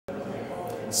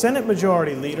Senate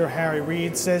Majority Leader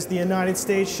Reid says the United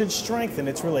States should strengthen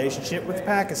its relationship with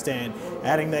Pakistan,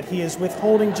 adding that he is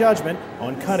withholding judgment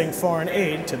on cutting foreign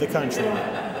aid to the country.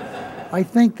 I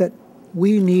think that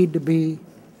we need to be,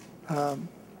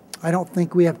 I don't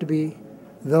think we have to be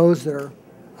those that are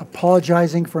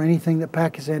apologizing for anything that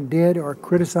Pakistan did or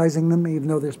criticizing them, even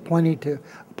though there's plenty to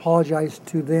apologize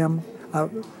to them,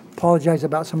 apologize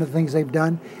about some of the things they've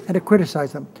done, and to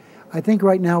criticize them. I think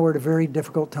right now we're at a very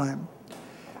difficult time.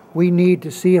 We need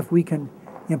to see if we can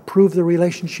improve the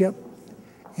relationship,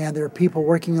 and there are people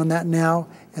working on that now,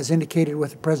 as indicated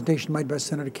with the presentation made by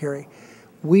Senator Kerry.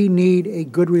 We need a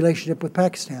good relationship with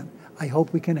Pakistan. I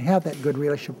hope we can have that good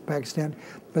relationship with Pakistan,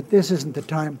 but this isn't the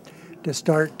time to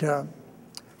start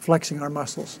flexing our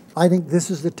muscles. I think this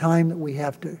is the time that we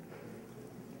have to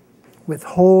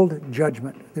withhold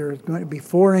judgment. There is going to,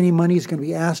 before any money is going to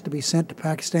be asked to be sent to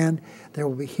Pakistan, there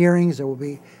will be hearings, there will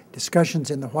be discussions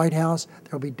in the White House,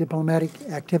 there will be diplomatic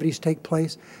activities take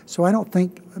place. So I don't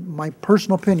think, my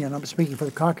personal opinion, I'm speaking for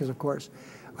the caucus of course,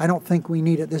 I don't think we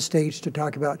need at this stage to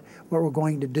talk about what we're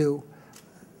going to do,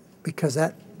 because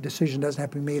that decision doesn't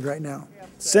have to be made right now.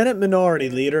 Senate Minority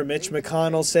Leader Mitch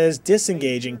McConnell says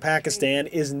disengaging Pakistan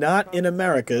is not in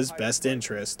America's best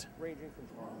interest.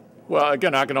 Well,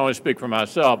 again, I can only speak for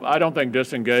myself. I don't think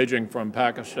disengaging from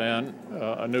Pakistan,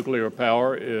 a nuclear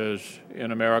power, is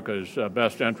in America's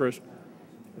best interest.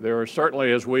 There are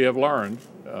certainly, as we have learned,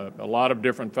 a lot of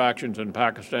different factions in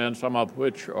Pakistan, some of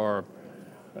which are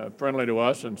friendly to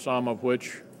us and some of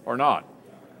which are not.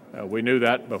 We knew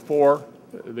that before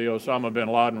the Osama bin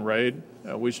Laden raid.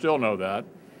 We still know that.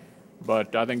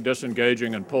 But I think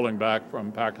disengaging and pulling back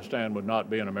from Pakistan would not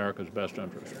be in America's best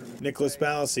interest. Nicholas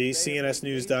Balassi,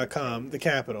 CNSnews.com, The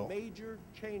Capitol. Major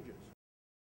changes.